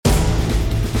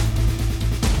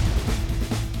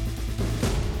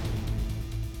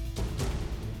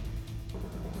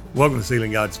Welcome to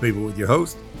Sealing God's People with your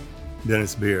host,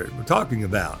 Dennis Beard. We're talking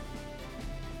about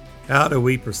how do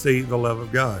we perceive the love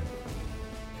of God?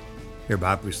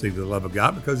 Everybody perceives the love of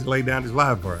God because he laid down his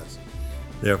life for us.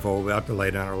 Therefore, we ought to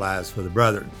lay down our lives for the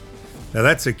brethren. Now,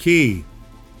 that's a key.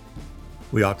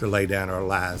 We ought to lay down our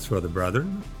lives for the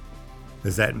brethren.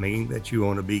 Does that mean that you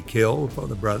want to be killed for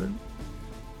the brethren?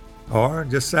 Or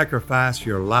just sacrifice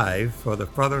your life for the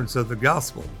furtherance of the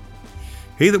gospel?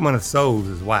 He that winneth souls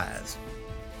is wise.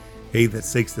 He that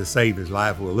seeks to save his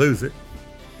life will lose it.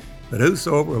 But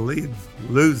whosoever will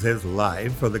lose his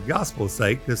life for the gospel's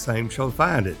sake, the same shall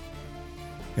find it.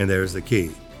 And there's the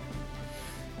key.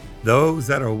 Those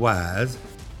that are wise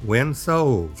win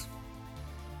souls.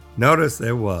 Notice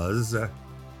there was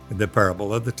the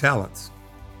parable of the talents.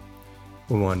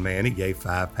 For one man, he gave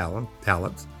 5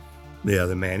 talents. The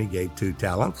other man, he gave 2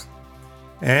 talents.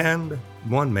 And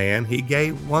one man, he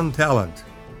gave 1 talent.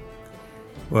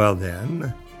 Well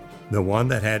then, the one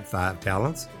that had 5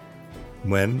 talents,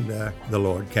 when the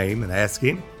Lord came and asked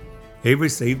him, he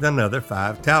received another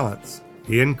 5 talents.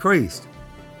 He increased.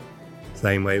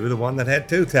 Same way with the one that had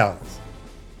 2 talents.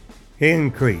 He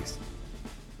increased.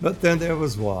 But then there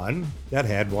was one that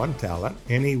had 1 talent,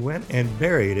 and he went and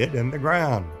buried it in the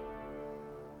ground.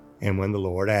 And when the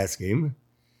Lord asked him,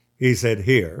 he said,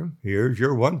 here's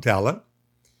your 1 talent,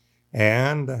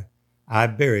 and I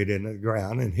buried it in the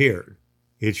ground, and here,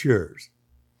 it's yours.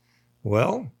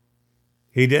 Well,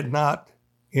 he did not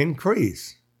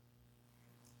increase.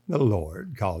 The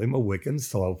Lord called him a wicked and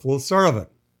slothful servant.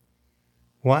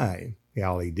 Why?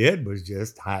 All he did was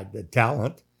just hide the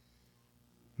talent.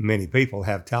 Many people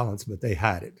have talents, but they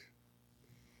hide it.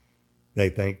 They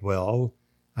think, well,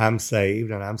 I'm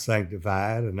saved and I'm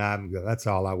sanctified and that's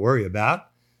all I worry about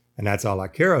and that's all I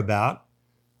care about.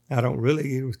 I don't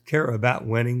really care about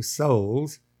winning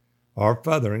souls or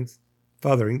furthering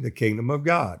the kingdom of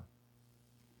God.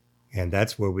 And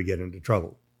that's where we get into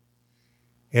trouble.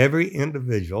 Every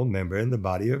individual member in the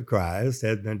body of Christ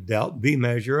has been dealt the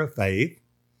measure of faith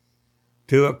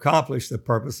to accomplish the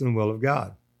purpose and will of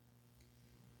God.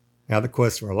 Now, the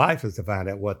quest for life is to find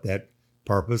out what that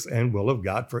purpose and will of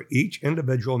God for each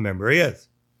individual member is.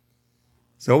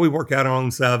 So we work out our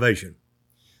own salvation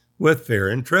with fear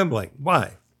and trembling.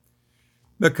 Why?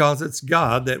 Because it's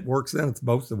God that works in us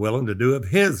both the will and to do of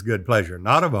his good pleasure,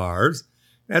 not of ours.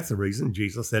 That's the reason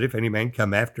Jesus said, if any man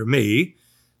come after me,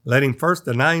 let him first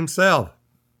deny himself.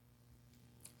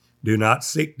 Do not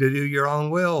seek to do your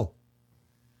own will.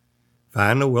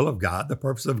 Find the will of God, the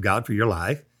purpose of God for your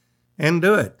life, and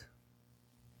do it.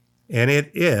 And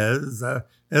it is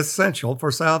essential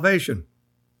for salvation.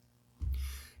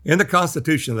 In the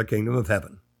Constitution of the Kingdom of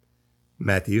Heaven,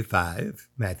 Matthew 5,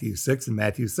 Matthew 6, and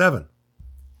Matthew 7,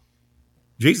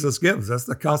 Jesus gives us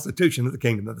the Constitution of the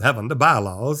Kingdom of Heaven, the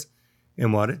bylaws,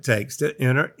 and what it takes to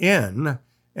enter in,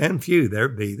 and few there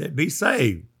be that be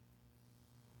saved.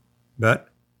 But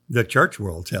the church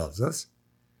world tells us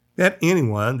that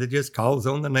anyone that just calls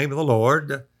on the name of the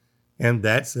Lord, and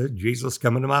that says, Jesus,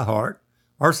 come into my heart,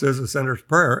 or says a sinner's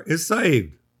prayer, is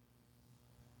saved.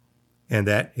 And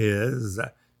that is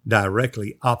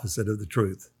directly opposite of the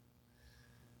truth.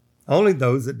 Only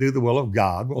those that do the will of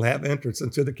God will have entrance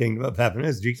into the kingdom of heaven,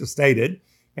 as Jesus stated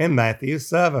in Matthew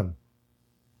 7.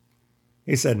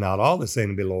 He said, not all that say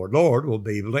to me, Lord, Lord, will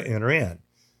be able to enter in.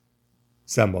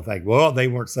 Some will think, well, they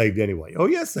weren't saved anyway. Oh,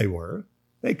 yes, they were.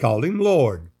 They called him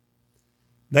Lord.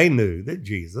 They knew that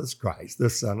Jesus Christ,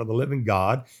 the Son of the living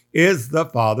God, is the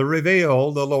Father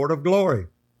revealed, the Lord of glory.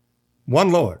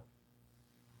 One Lord,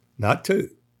 not 2,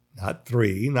 not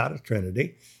 3, not a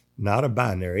Trinity, not a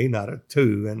binary, not a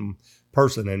 2 and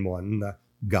person in one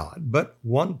God, but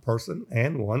one person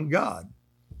and one God.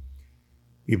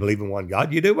 You believe in one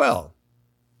God, you do well.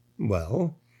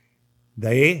 Well,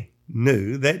 they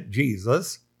knew that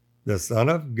Jesus, the Son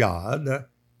of God,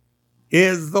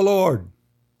 is the Lord.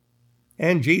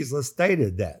 And Jesus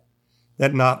stated that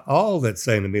not all that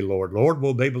say to me, Lord, Lord,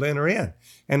 will be able to enter in.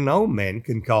 And no man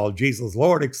can call Jesus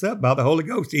Lord except by the Holy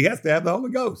Ghost. He has to have the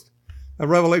Holy Ghost, a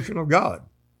revelation of God.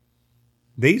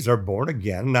 These are born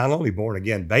again, not only born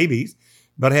again babies,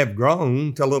 but have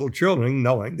grown to little children,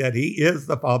 knowing that he is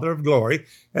the Father of glory,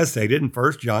 as stated in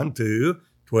 1 John 2,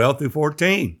 12 through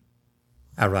 14.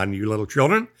 I write unto you, little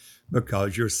children,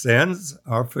 because your sins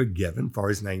are forgiven for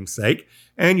his name's sake,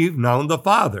 and you've known the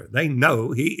Father. They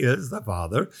know he is the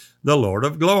Father, the Lord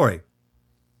of glory.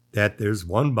 That there's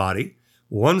one body,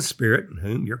 one Spirit, in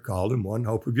whom you're called, and one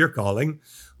hope of your calling,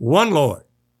 one Lord,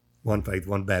 one faith,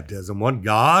 one baptism, one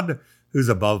God, who's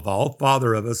above all,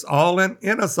 Father of us all, and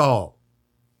in us all.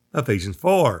 Ephesians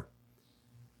 4.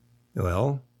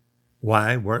 Well,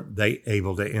 why weren't they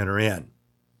able to enter in?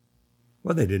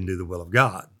 Well, they didn't do the will of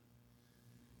God.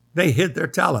 They hid their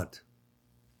talent.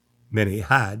 Many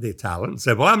hide their talent and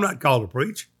said, well, I'm not called to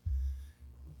preach.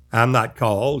 I'm not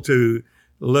called to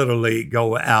literally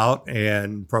go out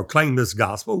and proclaim this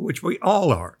gospel, which we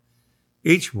all are.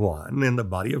 Each one in the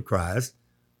body of Christ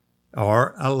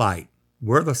are a light.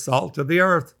 We're the salt of the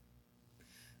earth.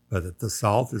 But if the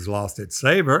salt has lost its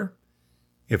savor,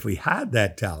 if we hide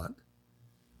that talent,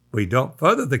 we don't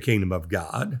further the kingdom of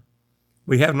God,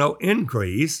 we have no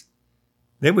increase,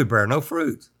 then we bear no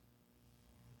fruit.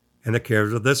 And the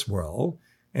cares of this world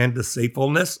and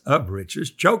deceitfulness of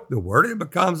riches choke the word and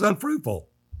becomes unfruitful.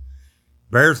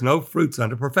 Bears no fruits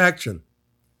unto perfection.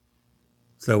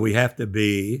 So we have to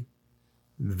be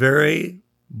very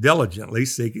diligently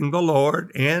seeking the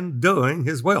Lord and doing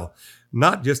his will.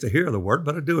 Not just to hear the word,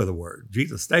 but a doer of the word.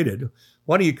 Jesus stated,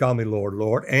 why do you call me Lord,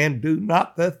 Lord, and do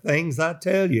not the things I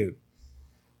tell you?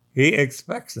 He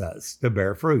expects us to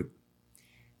bear fruit.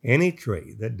 Any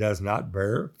tree that does not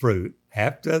bear fruit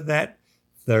after that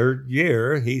third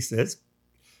year, he says,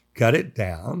 cut it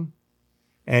down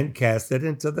and cast it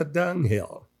into the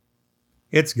dunghill.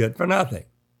 It's good for nothing.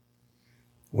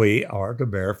 We are to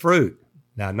bear fruit.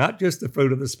 Now, not just the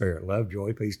fruit of the Spirit, love,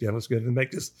 joy, peace, gentleness,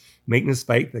 goodness, meekness,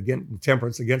 faith,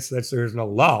 temperance, against such there is no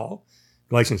law.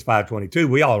 Galatians 5:22,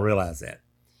 we all realize that.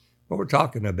 But we're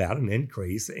talking about an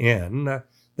increase in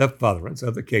the furtherance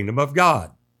of the kingdom of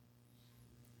God.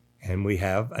 And we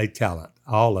have a talent.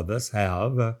 All of us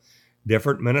have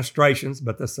different ministrations,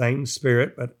 but the same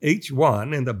Spirit. But each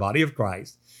one in the body of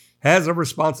Christ has a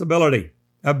responsibility,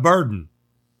 a burden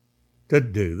to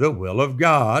do the will of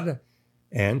God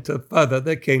and to further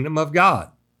the kingdom of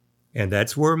God. And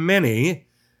that's where many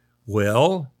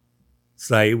will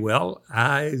say, well,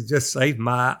 I just saved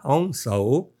my own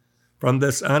soul from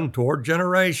this untoward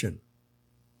generation,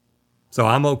 so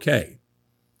I'm okay.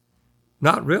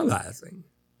 Not realizing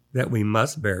that we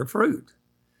must bear fruit.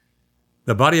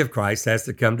 The body of Christ has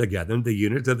to come together in the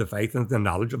unity of the faith and the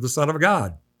knowledge of the Son of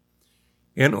God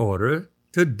in order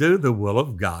to do the will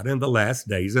of God in the last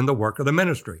days in the work of the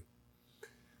ministry.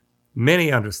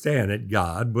 Many understand that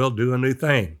God will do a new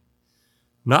thing,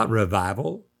 not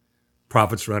revival.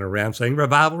 Prophets run around saying,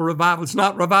 revival, revival. It's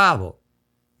not revival.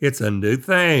 It's a new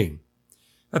thing,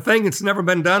 a thing that's never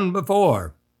been done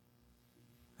before.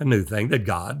 A new thing that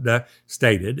God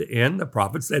stated in the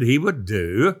prophets that he would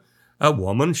do. A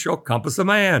woman shall compass a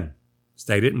man,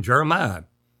 stated in Jeremiah.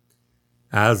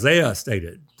 Isaiah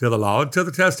stated, to the law and to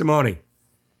the testimony.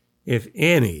 If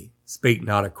any speak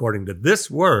not according to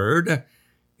this word,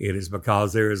 it is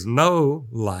because there is no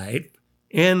light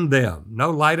in them, no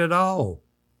light at all.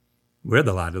 We're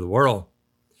the light of the world.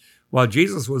 While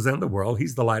Jesus was in the world,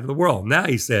 he's the light of the world. Now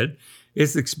he said,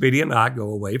 it's expedient I go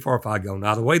away, for if I go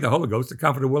not away, the Holy Ghost, the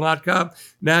Comforter, will not come.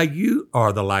 Now you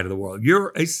are the light of the world.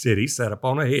 You're a city set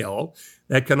upon a hill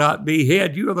that cannot be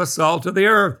hid. You are the salt of the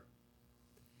earth.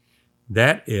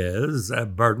 That is a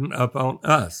burden upon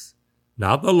us,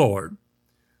 not the Lord,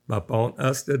 but upon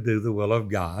us to do the will of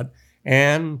God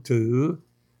and to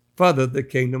further the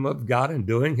kingdom of God in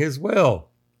doing his will.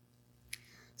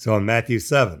 So in Matthew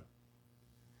 7,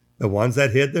 the ones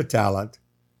that hid their talent,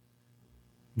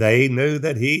 they knew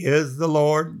that he is the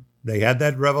Lord. They had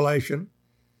that revelation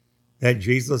that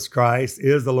Jesus Christ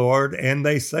is the Lord, and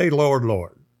they say, Lord,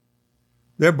 Lord.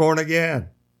 They're born again.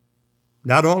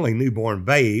 Not only newborn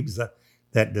babes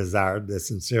that desired the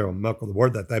sincere milk of the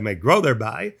word that they may grow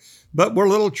thereby, but we're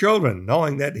little children,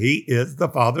 knowing that he is the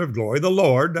Father of glory, the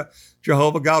Lord,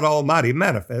 Jehovah God Almighty,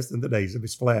 manifest in the days of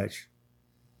his flesh.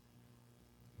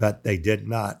 But they did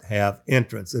not have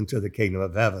entrance into the kingdom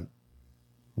of heaven.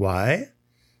 Why?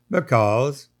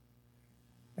 Because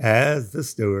as the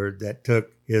steward that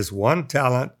took his one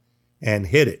talent and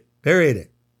hid it, buried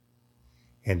it,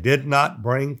 and did not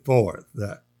bring forth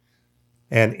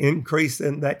an increase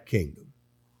in that kingdom,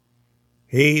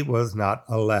 he was not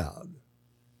allowed.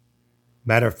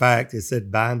 Matter of fact, it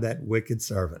said, bind that wicked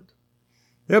servant.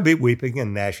 There'll be weeping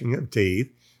and gnashing of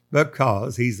teeth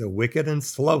because he's a wicked and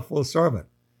slothful servant.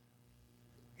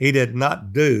 He did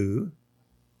not do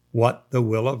what the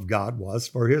will of God was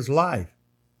for his life.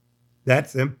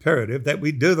 That's imperative that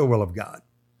we do the will of God.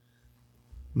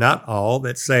 Not all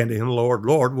that say unto him, Lord,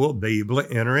 Lord, will be able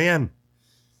to enter in.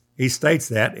 He states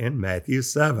that in Matthew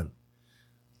 7.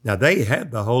 Now, they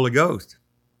had the Holy Ghost.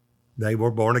 They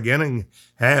were born again and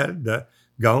had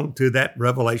gone to that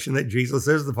revelation that Jesus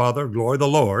is the Father of glory, the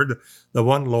Lord, the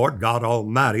one Lord, God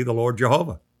Almighty, the Lord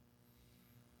Jehovah.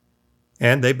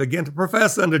 And they begin to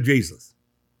profess unto Jesus,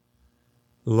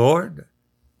 Lord,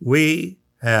 we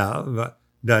have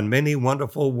done many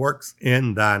wonderful works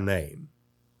in thy name.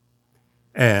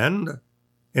 And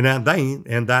In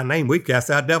thy name we've cast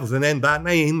out devils, and in thy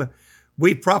name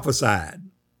we prophesied.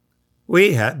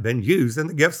 We have been used in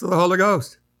the gifts of the Holy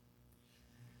Ghost.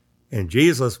 And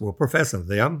Jesus will profess of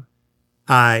them,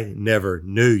 I never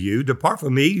knew you. Depart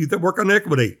from me, you that work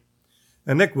iniquity.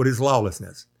 Iniquity is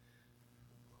lawlessness,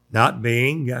 not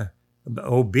being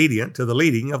obedient to the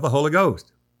leading of the Holy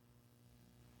Ghost.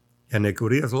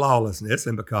 Iniquity is lawlessness,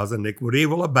 and because iniquity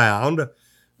will abound,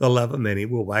 the love of many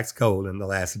will wax cold in the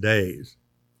last days.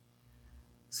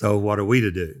 So what are we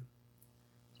to do?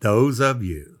 Those of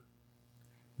you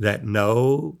that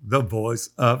know the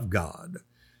voice of God,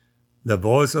 the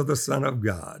voice of the Son of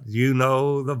God, you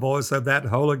know the voice of that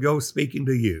Holy Ghost speaking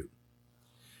to you.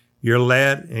 You're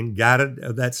led and guided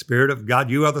of that Spirit of God.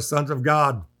 You are the sons of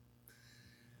God.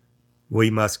 We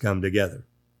must come together.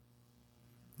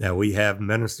 Now, we have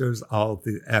ministers all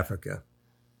through Africa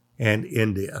and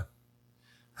India.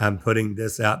 I'm putting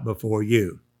this out before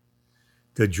you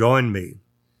to join me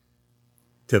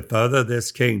to further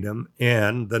this kingdom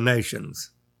in the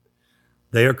nations.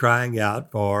 They are crying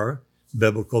out for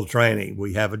biblical training.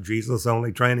 We have a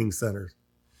Jesus-only training center.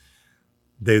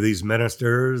 These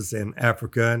ministers in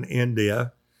Africa and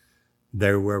India,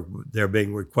 they're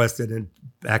being requested in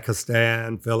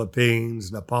Pakistan,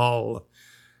 Philippines, Nepal,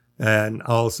 and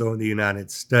also in the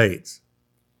United States.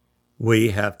 We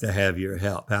have to have your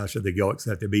help. How should they go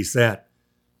except to be sent?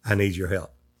 I need your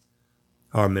help.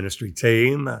 Our ministry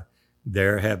team,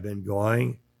 there have been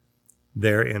going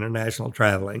their international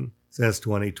traveling since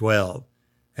 2012.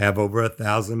 Have over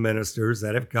 1,000 ministers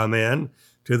that have come in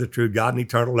to the true God and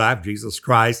eternal life, Jesus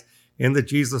Christ, in the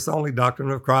Jesus-only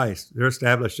doctrine of Christ. They're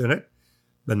established in it,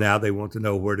 but now they want to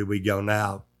know, where do we go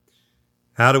now?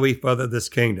 How do we further this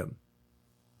kingdom?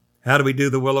 How do we do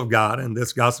the will of God and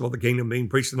this gospel of the kingdom being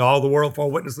preached in all the world for a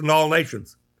witness in all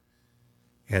nations?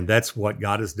 And that's what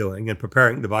God is doing and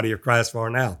preparing the body of Christ for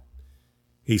now.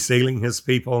 He's sealing his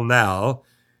people now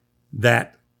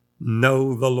that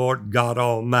know the Lord God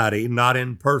Almighty, not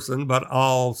in person, but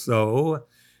also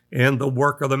in the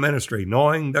work of the ministry,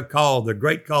 knowing the call, the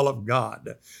great call of God,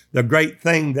 the great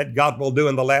thing that God will do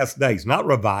in the last days, not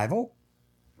revival.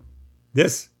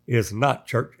 This is not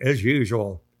church as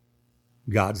usual.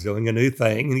 God's doing a new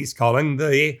thing, and he's calling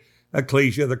the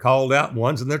ecclesia, the called out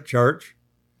ones in the church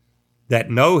that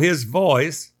know his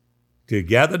voice, to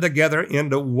gather together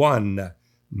into one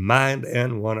mind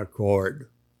and one accord,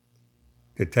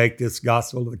 to take this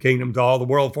gospel of the kingdom to all the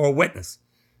world for a witness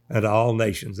and to all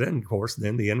nations. And of course,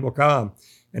 then the end will come.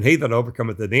 And he that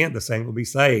overcometh at the end, the same will be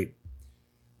saved.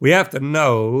 We have to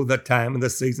know the time and the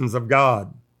seasons of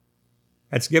God.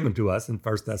 That's given to us in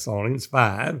 1 Thessalonians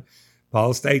 5.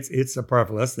 Paul states it's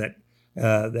superfluous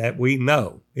that we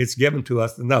know. It's given to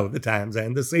us to know the times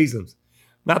and the seasons.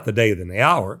 Not the day and the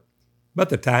hour, but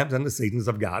the times and the seasons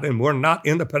of God. And we're not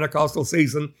in the Pentecostal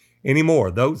season anymore.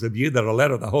 Those of you that are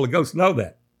led of the Holy Ghost know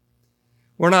that.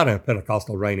 We're not in a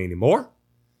Pentecostal reign anymore.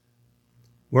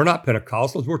 We're not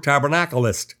Pentecostals, we're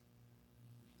tabernacleists.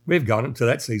 We've gone into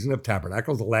that season of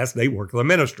tabernacles, the last day work of the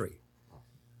ministry.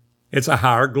 It's a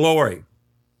higher glory.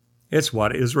 It's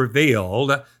what is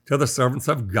revealed to the servants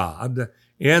of God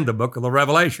in the book of the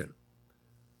Revelation.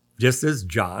 Just as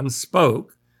John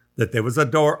spoke, that there was a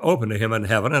door open to him in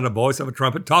heaven and a voice of a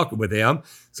trumpet talking with him,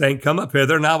 saying, come up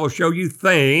hither and I will show you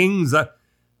things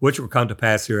which will come to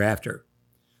pass hereafter.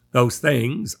 Those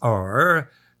things are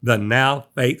the now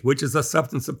faith, which is the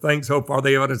substance of things hoped for,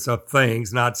 the evidence of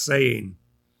things not seen.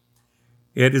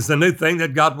 It is the new thing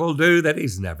that God will do that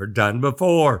he's never done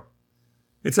before.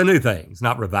 It's a new thing. It's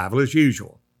not revival as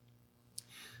usual.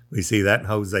 We see that in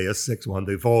Hosea 6,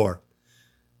 1-4.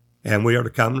 And we are to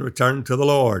come and return to the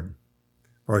Lord.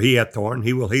 For he hath torn,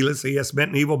 he will heal us. He hath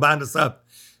smitten, he will bind us up.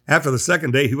 After the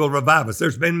second day, he will revive us.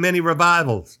 There's been many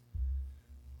revivals.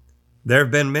 There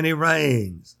have been many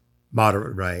rains,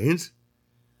 moderate rains.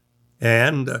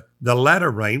 And the latter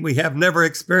rain we have never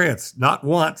experienced, not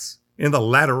once, in the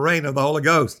latter rain of the Holy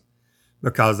Ghost.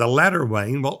 Because the latter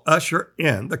rain will usher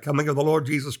in the coming of the Lord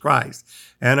Jesus Christ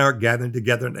and our gathering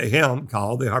together into him,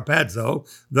 called the harpazo,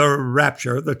 the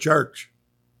rapture of the church.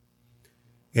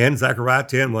 In Zechariah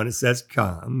 10:1, it says,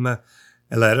 come,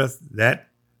 and let us,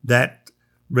 that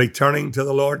returning to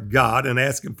the Lord God and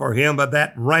asking for him of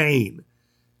that rain,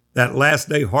 that last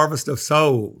day harvest of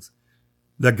souls,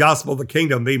 the gospel of the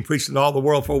kingdom being preached in all the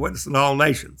world for witness in all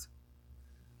nations.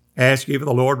 Ask ye for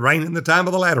the Lord rain in the time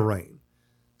of the latter rain.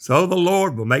 So the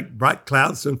Lord will make bright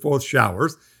clouds send forth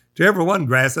showers to every one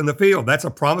grass in the field. That's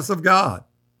a promise of God.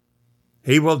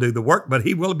 He will do the work, but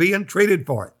he will be entreated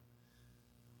for it.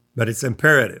 But it's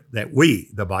imperative that we,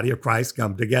 the body of Christ,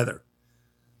 come together.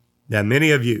 Now,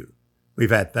 many of you We've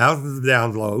had thousands of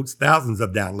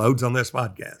downloads on this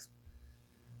podcast.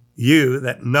 You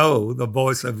that know the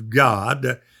voice of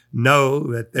God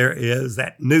know that there is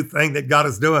that new thing that God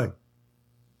is doing.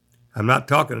 I'm not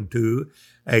talking to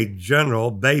a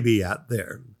general baby out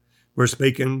there. We're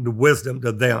speaking the wisdom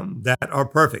to them that are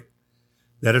perfect,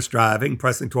 that are striving,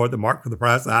 pressing toward the mark for the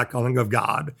prize, the high calling of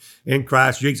God in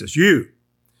Christ Jesus. You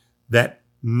that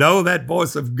know that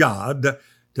voice of God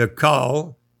to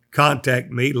call,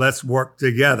 contact me, let's work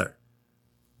together.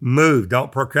 Move,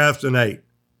 don't procrastinate.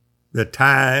 The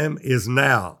time is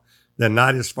now. The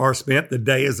night is far spent, the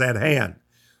day is at hand.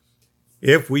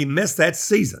 If we miss that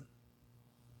season,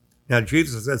 now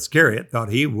Judas Iscariot thought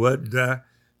he would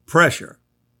pressure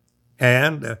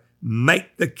and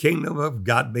make the kingdom of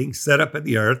God being set up in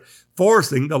the earth,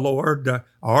 forcing the Lord,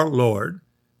 our Lord,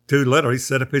 to literally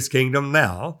set up his kingdom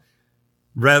now,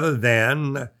 rather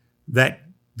than that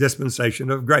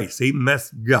dispensation of grace. He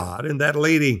missed God in that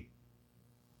leading.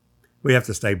 We have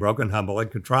to stay broken, humble, and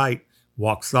contrite,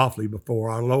 walk softly before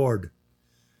our Lord.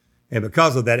 And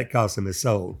because of that, it cost him his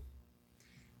soul.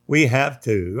 We have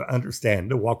to understand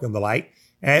to walk in the light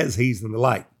as he's in the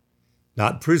light.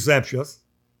 Not presumptuous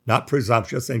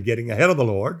and getting ahead of the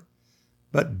Lord,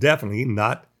 but definitely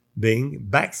not being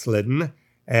backslidden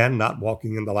and not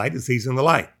walking in the light as he's in the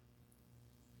light.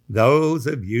 Those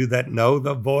of you that know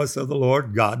the voice of the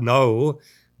Lord God know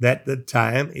that the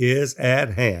time is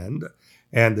at hand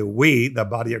and that we, the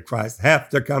body of Christ, have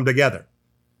to come together.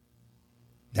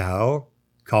 Now,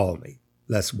 call me.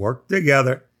 Let's work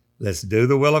together. Let's do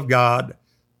the will of God.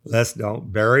 Let's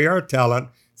don't bury our talent.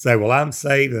 Say, well, I'm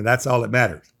saved and that's all that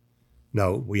matters.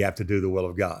 No, we have to do the will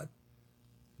of God.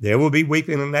 There will be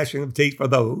weeping and gnashing of teeth for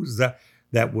those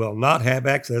that will not have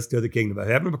access to the kingdom of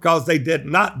heaven because they did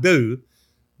not do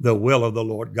the will of the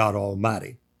Lord God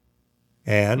Almighty.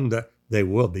 And they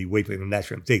will be weeping and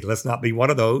gnashing of teeth. Let's not be one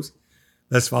of those.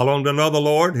 Let's follow on to know the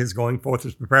Lord. His going forth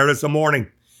is prepared as a morning.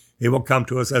 He will come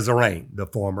to us as a rain, the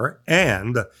former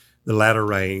and the latter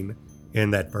rain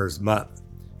in that first month.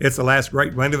 It's the last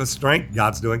great rain of his strength.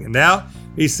 God's doing it now.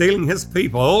 He's sealing his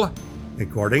people,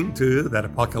 according to that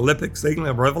apocalyptic sealing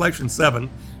of Revelation 7,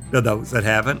 to those that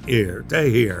have an ear to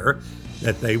hear,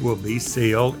 that they will be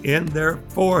sealed in their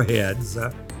foreheads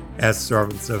as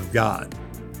servants of God.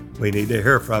 We need to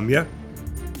hear from you.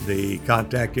 The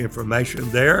contact information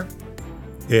there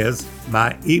is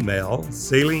my email,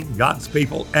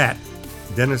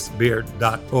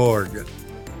 sealinggodspeople@dennisbeard.org.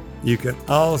 You can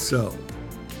also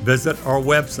visit our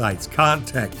websites,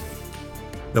 contact me.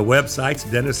 The website's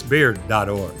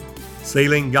dennisbeard.org,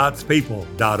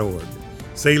 sealinggodspeople.org,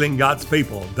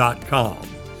 sealinggodspeople.com,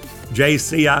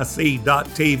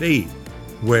 jcic.tv,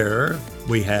 where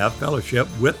we have fellowship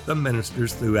with the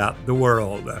ministers throughout the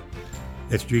world.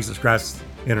 It's Jesus Christ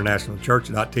International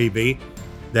Church.tv.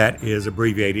 That is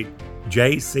abbreviated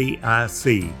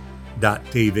jcic.tv.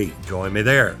 Join me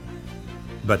there.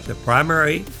 But the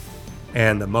primary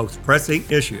and the most pressing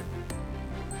issue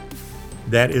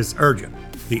that is urgent,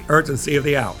 the urgency of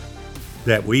the hour,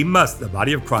 that we must, the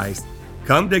body of Christ,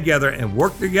 come together and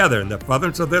work together in the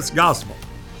furtherance of this gospel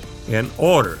in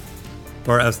order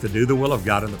for us to do the will of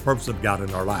God and the purpose of God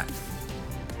in our lives.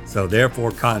 So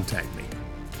therefore, contact me.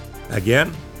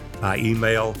 Again, my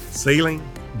email,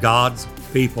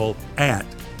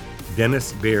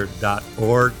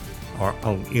 sealinggodspeople@dennisbeard.org, or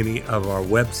on any of our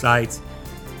websites.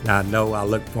 Now, I know I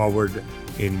look forward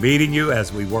in meeting you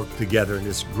as we work together in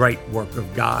this great work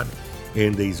of God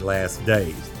in these last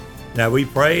days. Now, we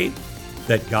pray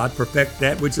that God perfect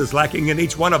that which is lacking in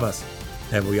each one of us,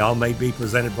 that we all may be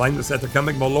presented blameless at the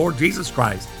coming of our Lord Jesus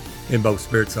Christ in both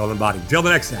spirit, soul, and body. Until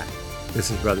the next time, this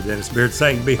is Brother Dennis Beard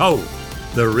saying, behold,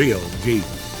 the real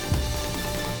Jesus.